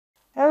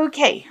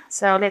Okay,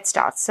 so let's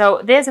start.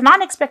 So there's an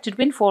unexpected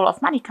windfall of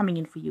money coming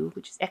in for you,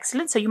 which is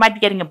excellent. So you might be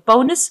getting a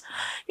bonus.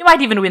 You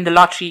might even win the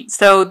lottery.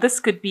 So this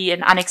could be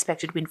an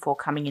unexpected windfall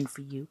coming in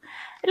for you.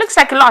 It looks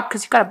like a lot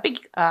because you've got a big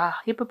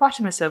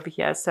hippopotamus over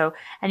here. So,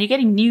 and you're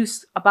getting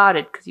news about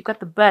it because you've got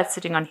the bird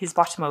sitting on his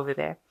bottom over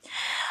there.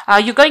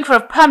 You're going for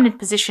a permanent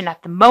position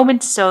at the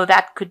moment, so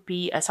that could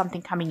be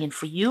something coming in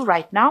for you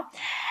right now.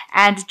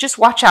 And just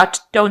watch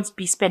out, don't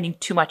be spending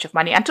too much of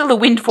money. Until the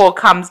windfall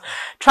comes,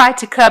 try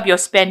to curb your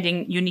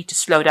spending. You need to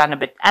slow down a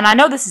bit. And I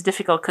know this is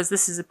difficult because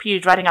this is a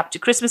period running up to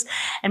Christmas,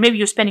 and maybe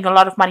you're spending a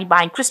lot of money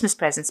buying Christmas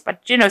presents,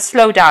 but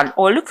slow down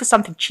or look for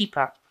something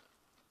cheaper.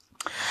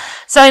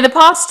 So in the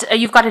past,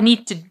 you've got a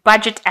need to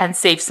budget and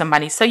save some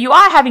money. So you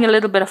are having a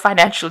little bit of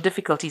financial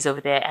difficulties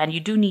over there, and you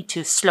do need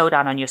to slow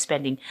down on your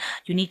spending.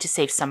 You need to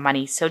save some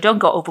money. So don't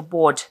go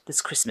overboard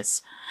this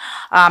Christmas.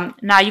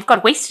 Now you've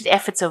got wasted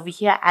efforts over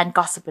here and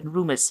gossip and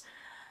rumors.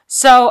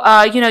 So,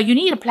 you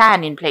need a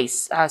plan in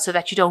place so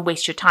that you don't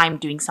waste your time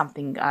doing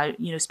something,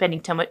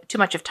 spending too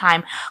much of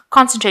time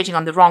concentrating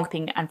on the wrong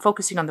thing and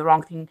focusing on the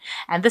wrong thing.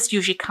 And this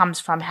usually comes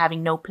from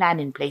having no plan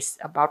in place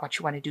about what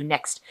you want to do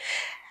next.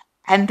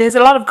 And there's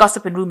a lot of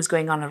gossip and rumors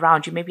going on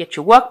around you, maybe at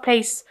your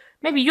workplace.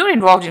 Maybe you're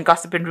involved in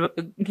gossip and,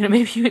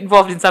 maybe you're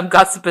involved in some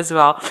gossip as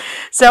well.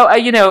 So,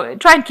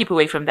 try and keep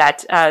away from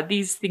that.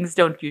 These things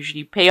don't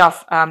usually pay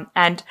off.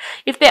 And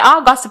if there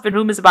are gossip and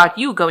rumors about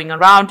you going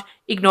around,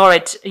 ignore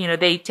it.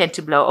 They tend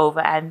to blow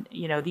over, and,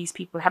 these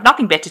people have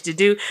nothing better to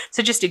do.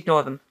 So just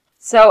ignore them.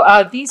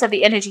 So these are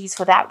the energies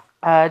for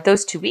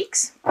those 2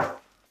 weeks.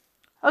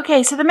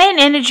 Okay, so the main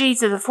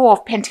energies are the Four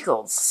of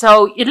Pentacles.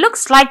 So it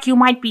looks like you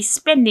might be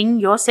spending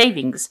your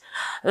savings.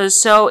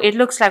 So it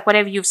looks like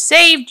whatever you've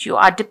saved, you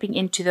are dipping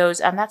into those,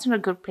 and that's not a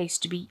good place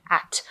to be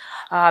at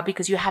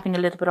because you're having a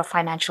little bit of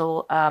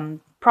financial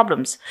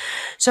problems.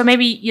 So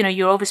maybe,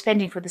 you're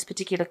overspending for this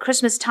particular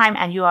Christmas time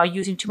and you are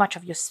using too much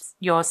of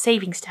your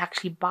savings to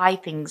actually buy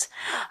things.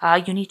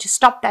 You need to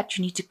stop that.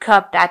 You need to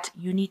curb that.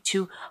 You need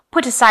to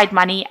put aside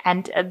money,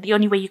 and the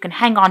only way you can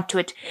hang on to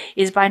it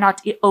is by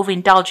not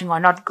overindulging or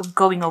not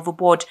going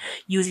overboard,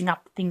 using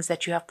up things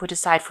that you have put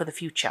aside for the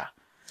future.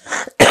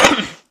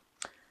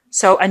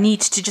 So a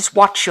need to just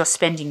watch your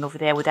spending over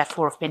there with that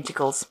Four of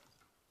Pentacles.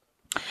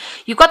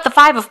 You've got the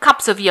Five of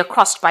Cups over here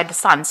crossed by the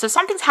Sun. So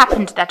something's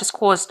happened that has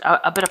caused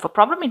a bit of a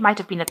problem. It might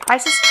have been a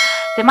crisis.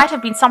 There might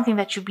have been something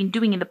that you've been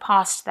doing in the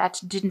past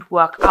that didn't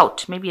work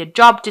out. Maybe a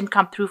job didn't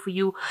come through for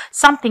you.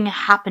 Something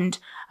happened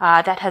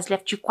that has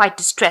left you quite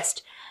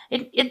distressed.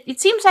 It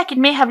seems like it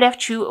may have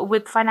left you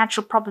with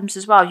financial problems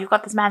as well. You've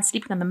got this man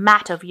sleeping on the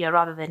mat over here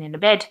rather than in a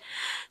bed.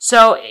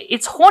 So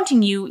it's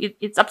haunting you.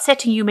 It's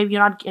upsetting you. Maybe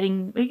you're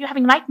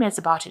having nightmares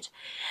about it.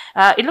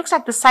 It looks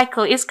like the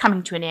cycle is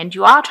coming to an end.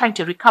 You are trying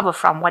to recover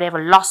from whatever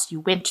loss you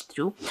went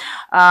through,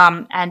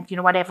 and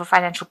whatever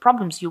financial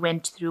problems you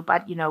went through.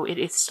 But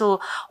it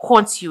still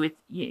haunts you.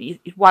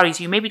 It worries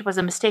you. Maybe it was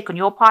a mistake on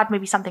your part.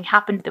 Maybe something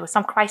happened. There was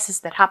some crisis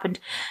that happened,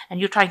 and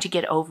you're trying to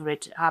get over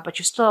it. But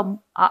you're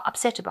still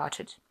upset about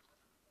it.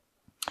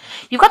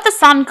 You've got the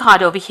Sun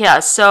card over here,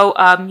 so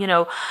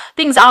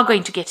things are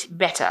going to get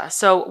better.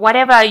 So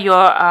whatever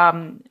your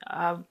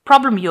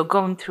problem you're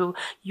going through,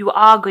 you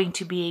are going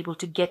to be able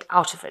to get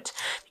out of it,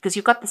 because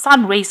you've got the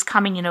Sun rays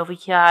coming in over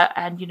here,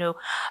 and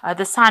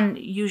the Sun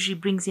usually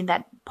brings in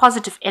that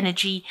positive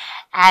energy,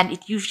 and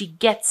it usually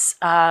gets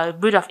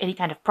rid of any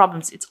kind of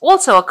problems. It's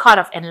also a card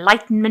of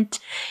enlightenment.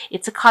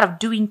 It's a card of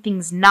doing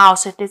things now.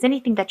 So if there's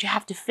anything that you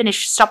have to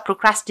finish, stop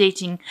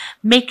procrastinating,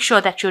 make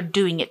sure that you're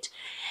doing it.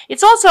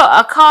 It's also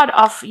a card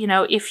of,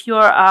 if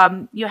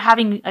you're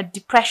having a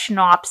depression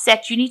or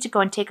upset, you need to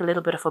go and take a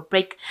little bit of a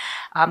break,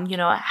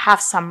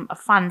 have some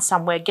fun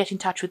somewhere, get in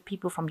touch with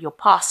people from your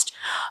past,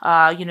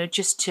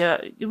 just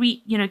to,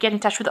 get in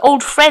touch with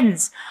old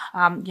friends,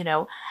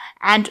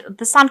 And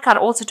the Sun card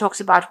also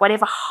talks about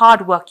whatever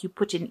hard work you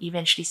put in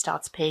eventually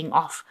starts paying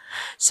off.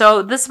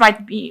 So this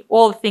might be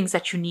all the things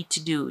that you need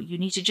to do. You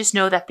need to just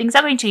know that things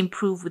are going to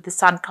improve with the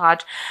Sun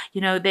card.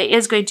 There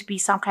is going to be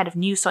some kind of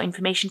news or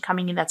information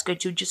coming in that's going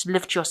to just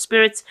lift your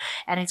spirits,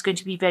 and it's going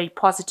to be very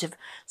positive.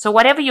 So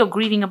whatever you're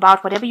grieving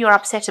about, whatever you're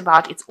upset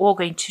about, it's all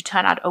going to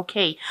turn out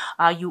okay.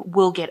 You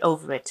will get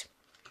over it.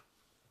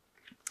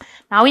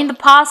 Now, in the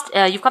past,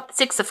 you've got the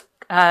Six of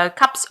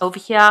Cups over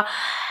here.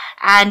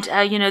 And,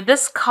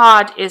 this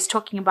card is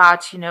talking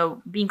about,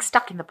 being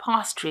stuck in the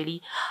past,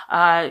 really,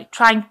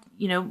 trying,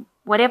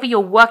 whatever you're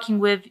working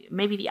with,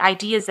 maybe the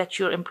ideas that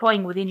you're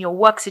employing within your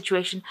work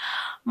situation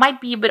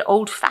might be a bit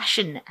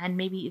old-fashioned, and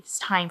maybe it's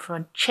time for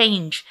a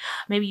change.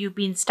 Maybe you've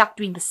been stuck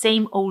doing the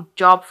same old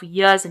job for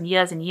years and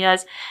years and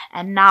years,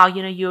 and now,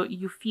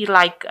 you feel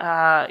like,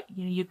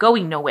 you're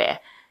going nowhere.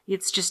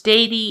 It's just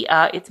daily.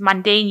 It's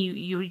mundane.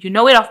 You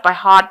know it off by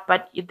heart,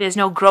 but there's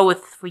no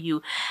growth for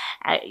you.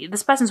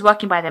 This person's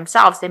working by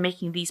themselves. They're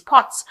making these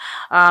pots,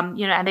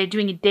 and they're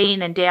doing it day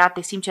in and day out.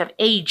 They seem to have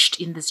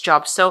aged in this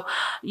job. So,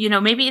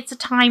 maybe it's a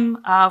time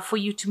for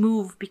you to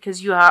move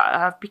because you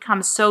have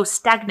become so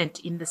stagnant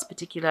in this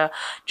particular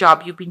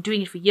job. You've been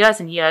doing it for years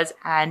and years,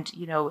 and,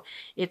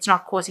 it's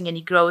not causing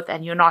any growth,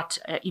 and you're not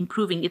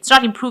improving. It's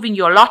not improving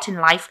your lot in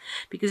life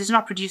because it's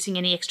not producing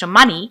any extra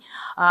money.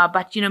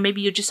 But,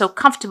 maybe you're just so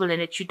comfortable in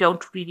it, you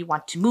don't really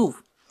want to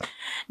move.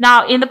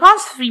 Now, in the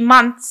past 3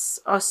 months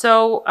or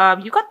so,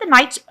 you got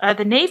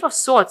the Knave of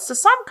Swords. So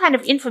some kind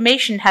of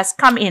information has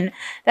come in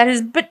that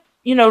has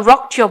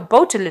rocked your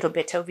boat a little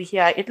bit over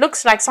here. It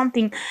looks like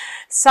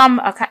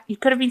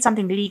it could have been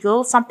something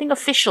legal, something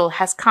official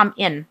has come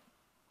in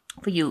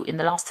for you in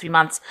the last 3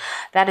 months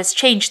that has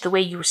changed the way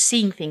you're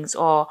seeing things,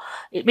 or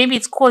maybe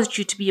it's caused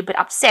you to be a bit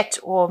upset,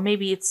 or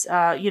maybe it's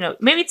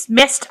maybe it's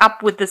messed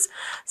up with this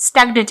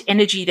stagnant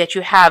energy that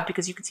you have,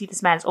 because you can see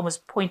this man is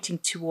almost pointing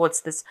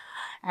towards this,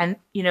 and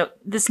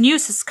this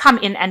news has come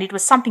in, and it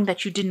was something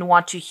that you didn't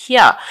want to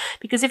hear,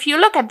 because if you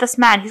look at this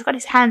man, he's got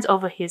his hands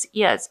over his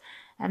ears.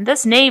 And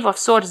this Knave of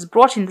Swords has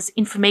brought in this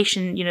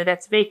information,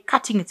 that's very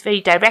cutting, it's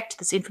very direct,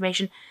 this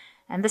information,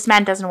 and this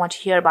man doesn't want to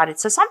hear about it.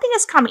 So something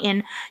has come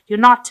in, you're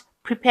not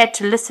prepared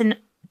to listen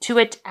to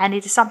it, and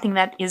it is something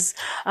that is,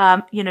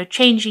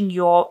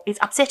 it's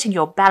upsetting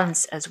your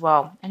balance as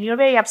well. And you're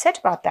very upset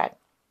about that.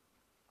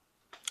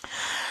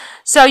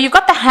 So you've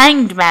got the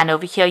Hanged Man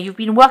over here. You've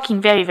been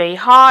working very, very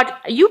hard.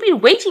 You've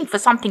been waiting for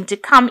something to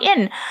come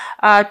in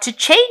to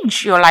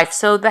change your life.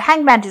 So the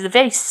Hanged Man is a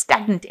very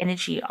stagnant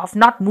energy of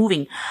not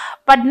moving,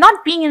 but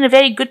not being in a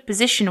very good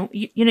position.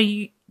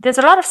 There's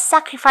a lot of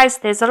sacrifice.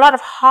 There's a lot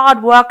of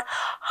hard work,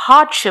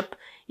 hardship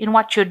in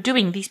what you're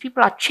doing. These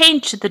people are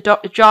chained to the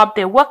job.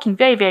 They're working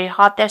very, very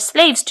hard. They're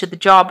slaves to the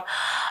job.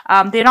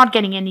 They're not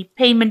getting any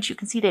payment. You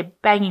can see they're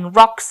banging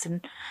rocks,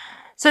 and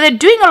so they're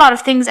doing a lot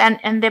of things,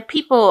 and there are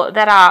people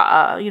that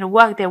are,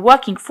 they're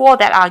working for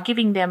that are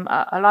giving them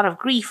a lot of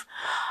grief.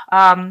 They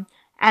are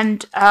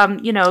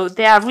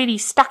really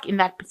stuck in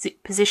that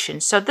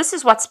position. So this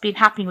is what's been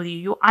happening with you.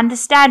 You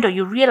understand, or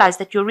you realize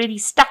that you're really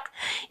stuck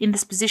in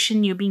this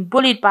position. You're being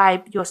bullied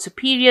by your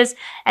superiors,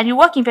 and you're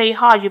working very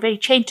hard. You're very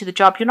chained to the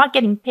job. You're not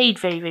getting paid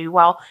very, very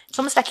well. It's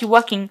almost like you're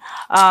working,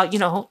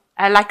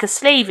 like a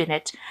slave in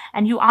it,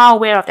 and you are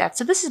aware of that.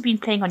 So this has been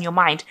playing on your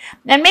mind,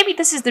 and maybe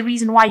this is the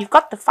reason why you've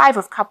got the 5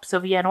 of Cups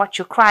over here, and what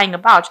you're crying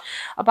about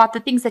the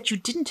things that you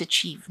didn't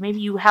achieve. Maybe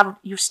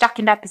you're stuck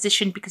in that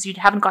position because you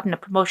haven't gotten a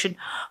promotion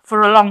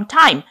for a long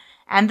time,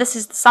 and this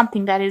is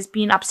something that has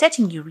been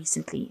upsetting you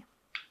recently.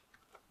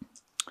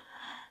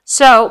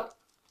 So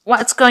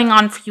what's going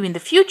on for you in the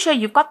future?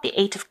 You've got the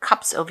 8 of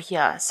Cups over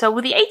here. So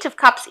with the 8 of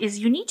Cups is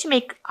you need to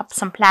make up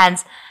some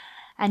plans,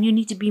 and you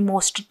need to be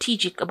more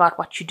strategic about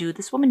what you do.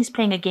 This woman is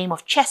playing a game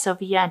of chess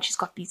over here, and she's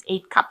got these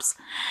 8 cups.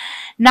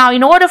 Now,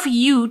 in order for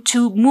you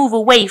to move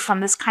away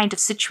from this kind of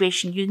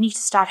situation, you need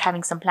to start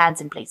having some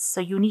plans in place. So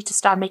you need to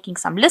start making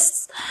some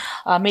lists,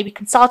 maybe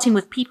consulting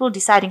with people,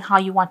 deciding how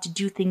you want to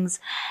do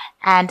things.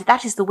 And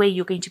that is the way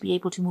you're going to be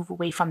able to move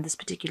away from this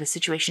particular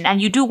situation.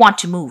 And you do want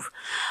to move,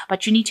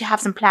 but you need to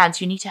have some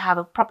plans. You need to have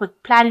a proper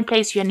plan in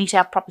place. You need to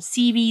have proper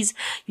CVs.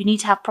 You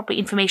need to have proper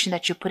information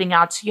that you're putting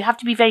out. So you have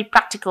to be very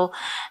practical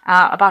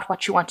about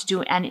what you want to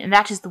do. And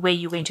that is the way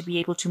you're going to be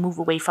able to move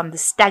away from the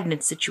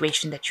stagnant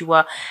situation that you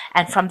were,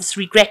 and from this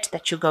regret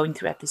that you're going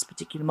through at this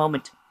particular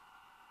moment.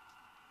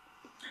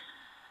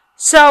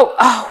 So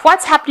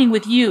what's happening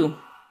with you?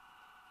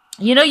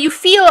 You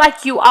feel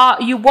like you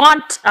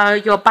want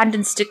your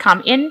abundance to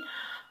come in.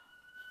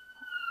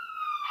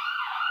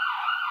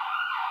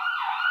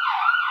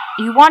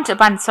 You want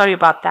abundance, sorry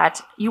about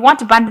that. You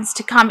want abundance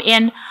to come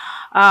in.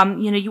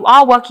 You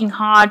are working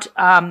hard,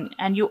 and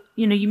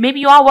maybe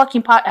you are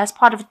working as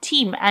part of a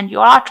team, and you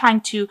are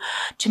trying to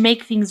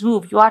make things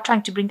move. You are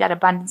trying to bring that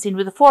abundance in.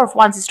 With the 4 of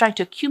Wands, is trying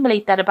to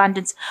accumulate that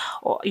abundance,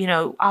 or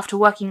after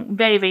working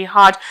very, very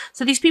hard.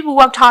 So these people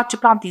worked hard to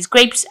plant these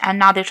grapes, and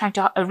now they're trying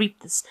to reap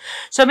this.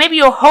 So maybe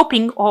you're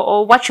hoping,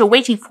 or what you're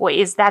waiting for,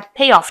 is that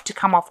payoff to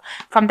come off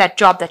from that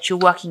job that you're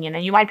working in,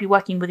 and you might be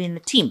working within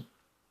the team.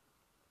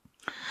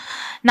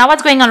 Now,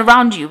 what's going on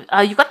around you?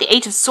 You've got the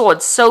 8 of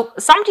Swords. So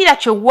somebody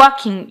that you're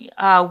working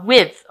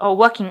with or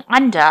working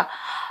under,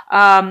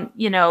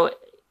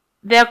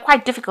 they're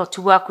quite difficult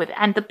to work with.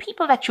 And the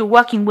people that you're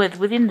working with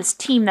within this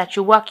team that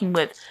you're working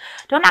with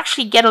don't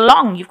actually get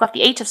along. You've got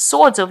the 8 of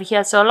Swords over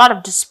here. So a lot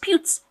of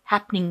disputes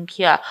happening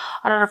here,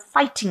 a lot of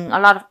fighting, a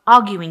lot of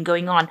arguing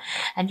going on,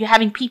 and you're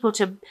having people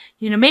to,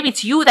 maybe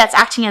it's you that's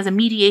acting as a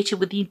mediator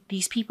with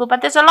these people, but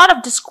there's a lot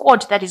of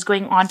discord that is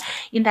going on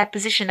in that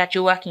position that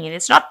you're working in.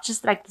 It's not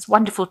just like this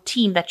wonderful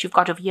team that you've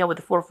got over here with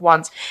the 4 of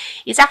Wands.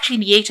 It's actually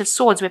the 8 of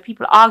Swords, where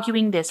people are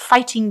arguing, there's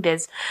fighting,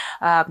 there's,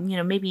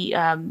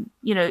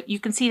 you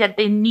can see that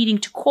they're needing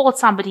to call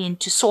somebody in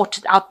to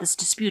sort out this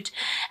dispute.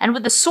 And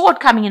with the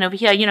sword coming in over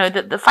here,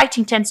 the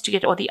fighting tends to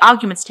get, or the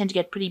arguments tend to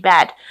get pretty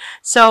bad.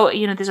 So,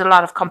 there's a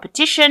lot of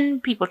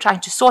competition, people trying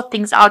to sort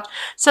things out.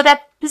 So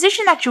that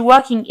position that you're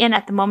working in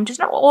at the moment is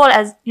not all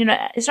as,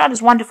 it's not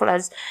as wonderful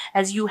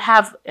as you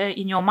have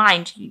in your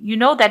mind. You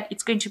know that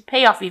it's going to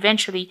pay off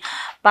eventually,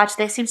 but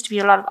there seems to be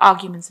a lot of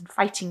arguments and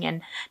fighting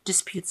and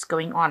disputes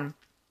going on.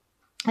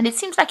 And it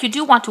seems like you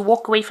do want to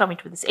walk away from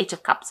it with this Eight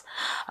of Cups,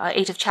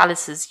 Eight of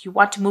Chalices. You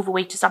want to move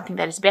away to something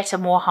that is better,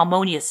 more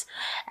harmonious.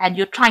 And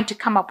you're trying to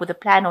come up with a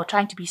plan or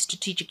trying to be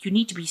strategic. You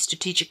need to be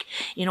strategic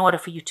in order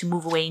for you to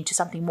move away into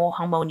something more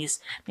harmonious.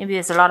 Maybe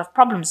there's a lot of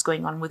problems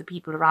going on with the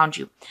people around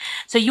you.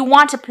 So you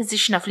want a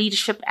position of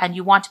leadership, and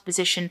you want a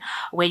position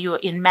where you're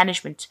in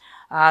management.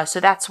 So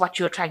that's what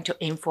you're trying to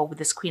aim for with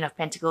this Queen of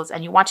Pentacles,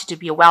 and you want it to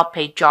be a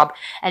well-paid job,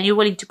 and you're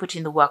willing to put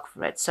in the work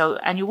for it. So,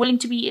 and you're willing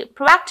to be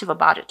proactive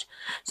about it.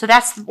 So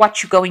that's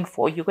what you're going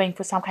for. You're going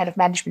for some kind of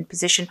management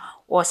position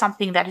or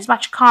something that is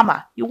much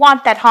calmer. You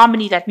want that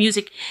harmony, that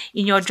music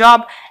in your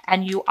job,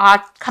 and you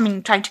are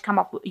trying to come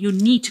up with, you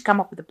need to come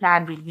up with a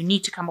plan, really. You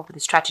need to come up with a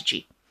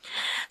strategy.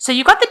 So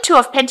you got the Two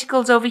of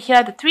Pentacles over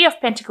here, the Three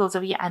of Pentacles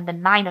over here, and the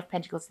Nine of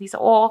Pentacles. These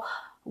are all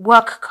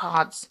work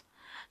cards.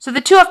 So the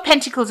Two of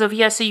Pentacles over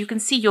here, so you can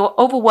see you're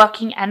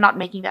overworking and not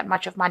making that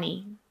much of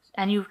money.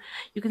 And you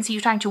can see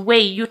you're trying to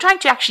weigh, you're trying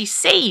to actually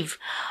save,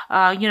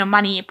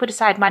 money, put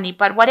aside money.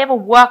 But whatever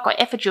work or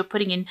effort you're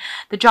putting in,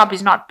 the job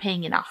is not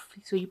paying enough.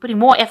 So you're putting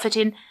more effort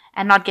in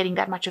and not getting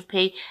that much of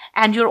pay.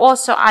 And you're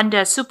also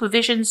under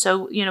supervision.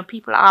 So,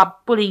 people are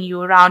bullying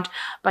you around,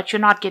 but you're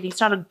not getting,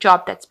 it's not a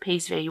job that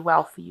pays very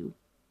well for you.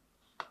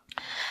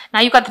 Now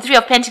you've got the Three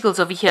of Pentacles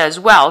over here as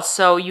well.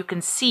 So you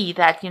can see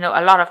that,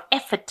 a lot of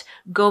effort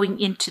going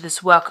into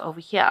this work over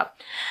here.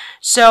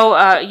 So,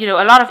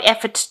 a lot of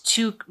effort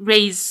to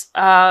raise,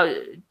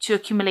 to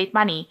accumulate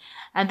money.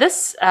 And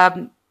this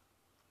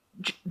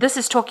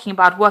is talking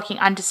about working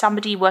under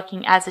somebody,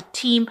 working as a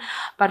team,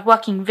 but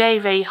working very,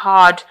 very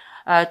hard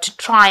to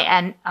try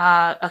and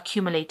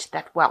accumulate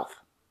that wealth.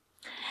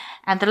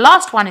 And the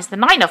last one is the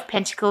Nine of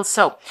Pentacles.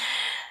 So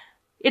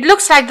it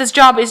looks like this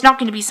job is not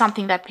going to be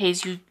something that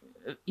pays you.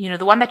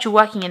 The one that you're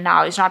working in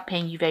now is not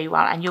paying you very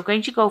well, and you're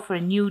going to go for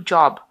a new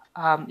job.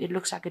 It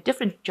looks like a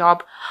different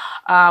job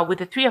with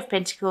the Three of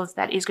Pentacles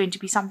that is going to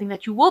be something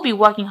that you will be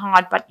working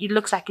hard, but it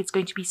looks like it's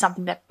going to be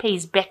something that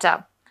pays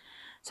better.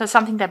 So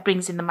something that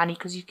brings in the money,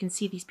 because you can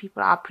see these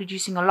people are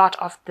producing a lot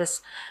of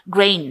this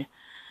grain,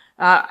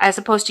 as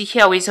opposed to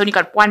here where it's only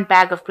got one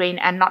bag of grain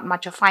and not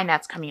much of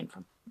finance coming in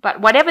from. But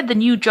whatever the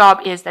new job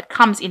is that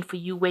comes in for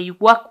you, where you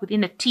work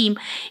within a team,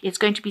 it's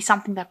going to be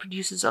something that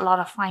produces a lot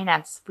of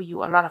finance for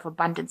you, a lot of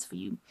abundance for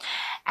you.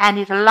 And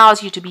it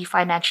allows you to be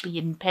financially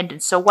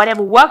independent. So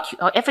whatever work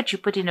or effort you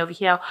put in over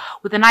here,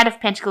 with the Knight of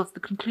Pentacles, the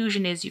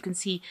conclusion is you can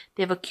see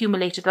they've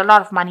accumulated a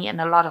lot of money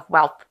and a lot of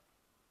wealth.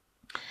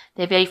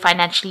 They're very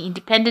financially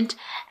independent,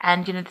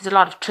 and there's a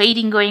lot of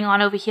trading going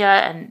on over here,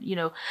 and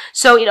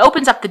so it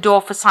opens up the door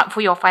for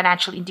your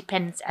financial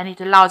independence, and it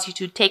allows you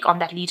to take on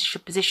that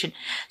leadership position.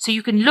 So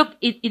you can look.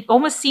 It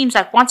almost seems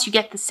like once you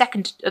get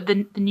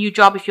the new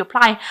job, if you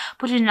apply,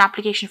 put in an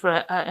application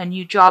for a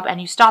new job,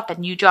 and you start that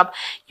new job,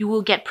 you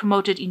will get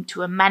promoted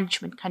into a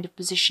management kind of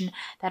position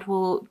that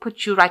will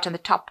put you right on the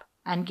top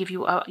and give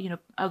you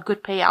a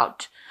good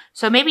payout.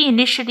 So maybe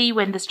initially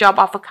when this job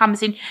offer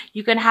comes in,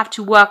 you're going to have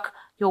to work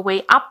your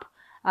way up,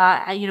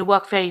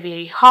 work very,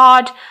 very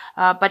hard,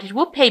 but it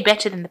will pay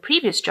better than the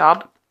previous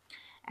job,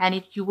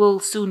 and you will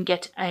soon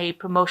get a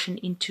promotion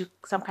into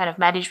some kind of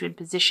management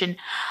position,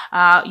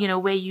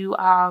 where you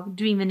are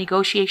doing the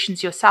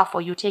negotiations yourself,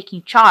 or you're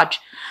taking charge,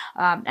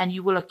 and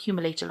you will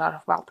accumulate a lot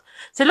of wealth.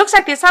 So it looks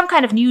like there's some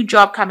kind of new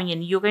job coming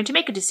in. You're going to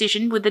make a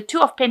decision. With the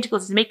Two of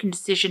Pentacles, is making a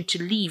decision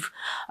to leave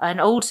an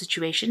old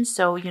situation.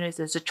 So,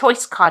 there's a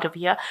choice card over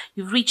here.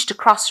 You've reached a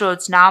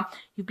crossroads now.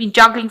 You've been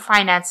juggling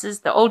finances.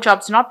 The old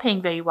job's not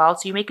paying very well,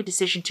 so you make a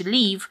decision to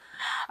leave.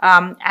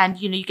 And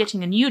you're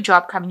getting a new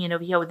job coming in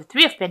over here with the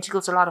Three of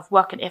Pentacles, a lot of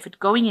work and effort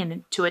going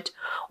into it,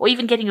 or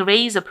even getting a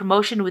raise or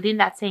promotion within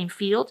that same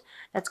field.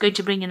 That's going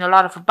to bring in a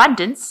lot of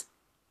abundance.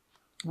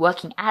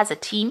 Working as a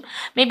team.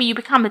 Maybe you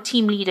become a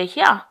team leader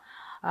here.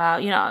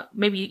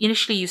 Maybe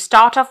initially you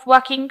start off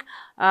working,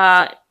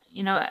 and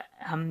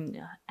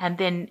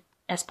then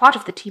as part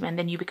of the team, and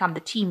then you become the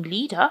team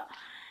leader.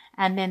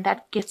 And then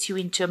that gets you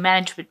into a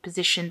management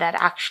position that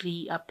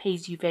actually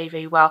pays you very,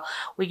 very well,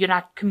 where you're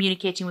not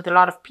communicating with a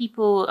lot of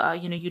people.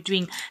 You're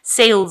doing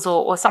sales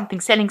or something,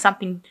 selling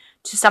something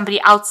to somebody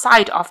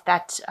outside of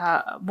that,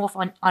 more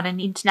on an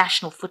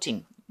international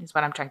footing, is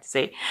what I'm trying to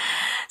say.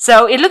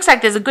 So it looks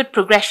like there's a good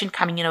progression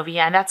coming in over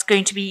here, and that's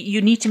going to be,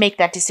 you need to make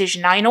that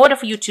decision. Now, in order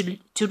for you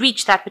to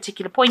reach that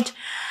particular point,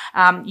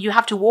 you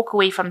have to walk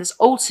away from this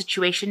old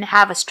situation,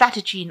 have a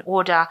strategy in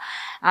order,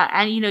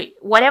 and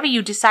whatever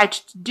you decide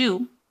to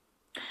do,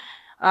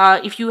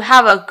 if you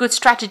have a good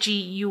strategy,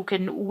 you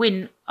can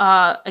win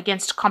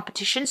against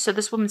competition. So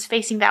this woman's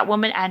facing that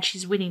woman, and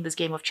she's winning this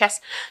game of chess.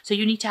 So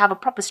you need to have a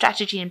proper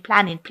strategy and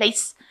plan in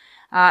place,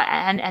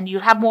 and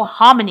you'll have more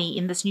harmony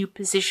in this new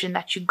position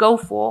that you go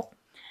for,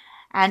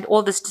 and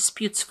all these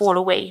disputes fall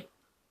away.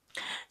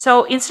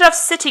 So instead of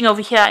sitting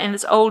over here in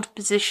this old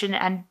position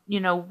and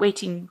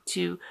waiting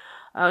to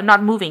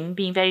not moving,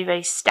 being very,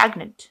 very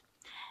stagnant.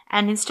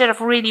 And instead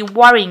of really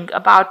worrying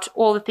about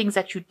all the things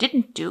that you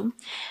didn't do,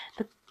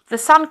 the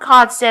Sun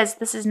card says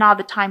this is now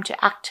the time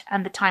to act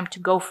and the time to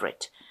go for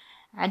it.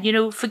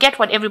 And, forget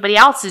what everybody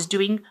else is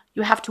doing.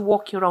 You have to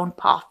walk your own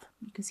path,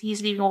 because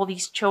he's leaving all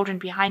these children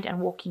behind and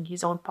walking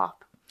his own path.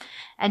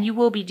 And you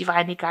will be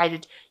divinely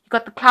guided. You've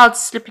got the clouds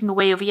slipping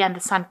away over here and the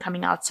sun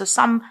coming out. So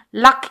some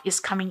luck is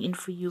coming in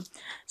for you.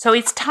 So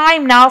it's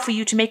time now for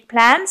you to make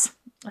plans,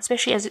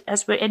 especially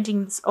as we're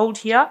ending this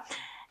old year,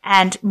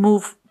 and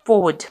move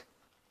forward.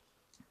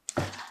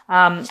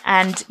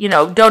 And,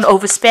 don't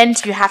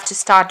overspend. You have to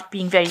start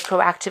being very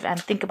proactive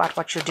and think about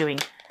what you're doing.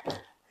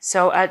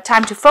 So a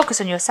time to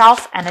focus on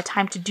yourself and a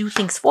time to do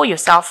things for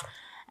yourself.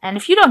 And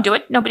if you don't do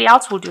it, nobody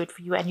else will do it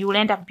for you. And you will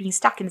end up being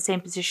stuck in the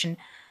same position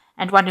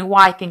and wondering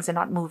why things are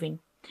not moving.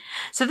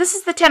 So this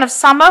is the 10 of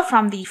Summer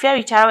from the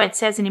Fairy Tarot. It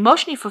says, an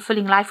emotionally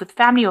fulfilling life with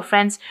family or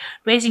friends,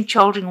 raising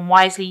children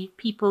wisely,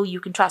 people you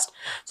can trust.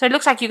 So it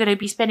looks like you're going to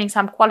be spending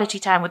some quality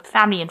time with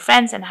family and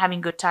friends and having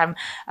a good time.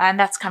 And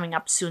that's coming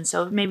up soon.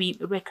 So maybe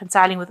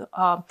reconciling with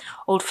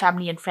old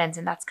family and friends.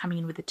 And that's coming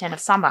in with the 10 of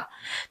Summer.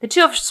 The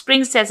 2 of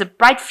Spring says, a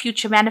bright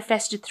future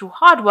manifested through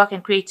hard work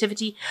and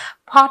creativity,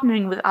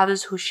 partnering with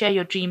others who share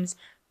your dreams,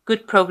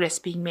 good progress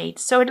being made.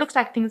 So it looks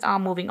like things are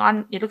moving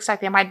on. It looks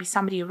like there might be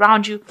somebody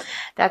around you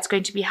that's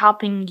going to be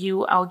helping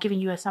you or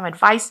giving you some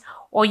advice,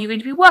 or you're going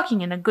to be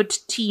working in a good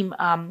team.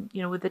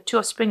 With the 2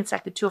 of Spring, it's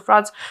like the 2 of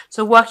Rods.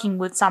 So working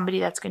with somebody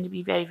that's going to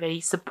be very, very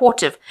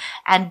supportive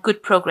and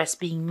good progress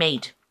being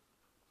made.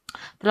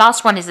 The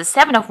last one is the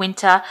 7 of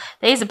Winter.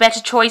 There is a better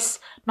choice,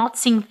 not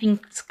seeing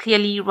things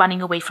clearly,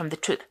 running away from the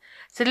truth.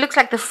 So it looks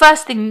like the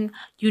first thing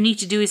you need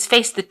to do is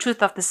face the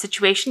truth of the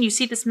situation. You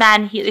see this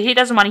man, he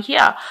doesn't want to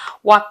hear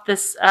what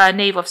this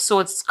Knave of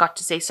Swords has got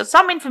to say. So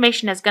some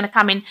information is going to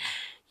come in.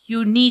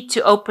 You need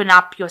to open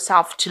up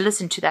yourself to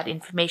listen to that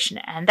information.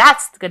 And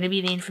that's going to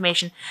be the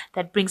information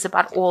that brings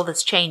about all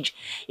this change.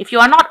 If you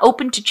are not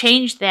open to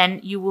change, then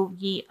you will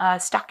be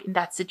stuck in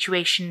that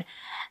situation.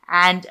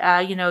 And,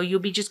 you'll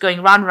be just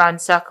going round and round in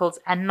circles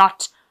and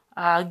not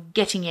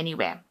getting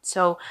anywhere.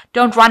 So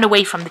don't run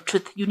away from the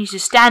truth. You need to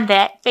stand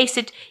there, face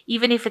it,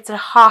 even if it's a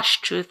harsh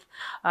truth,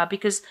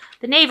 because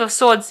the Knave of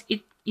Swords,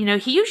 he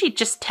usually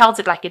just tells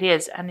it like it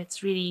is, and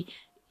it's really,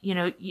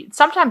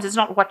 sometimes it's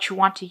not what you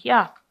want to hear.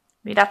 I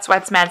mean, that's why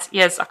this man's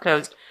ears are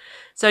closed.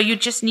 So you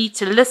just need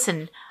to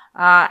listen,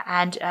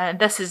 and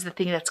this is the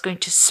thing that's going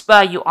to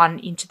spur you on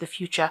into the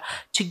future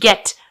to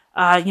get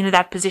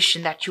that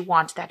position that you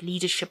want, that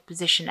leadership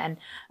position, and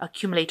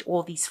accumulate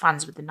all these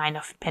funds with the 9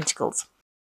 of Pentacles.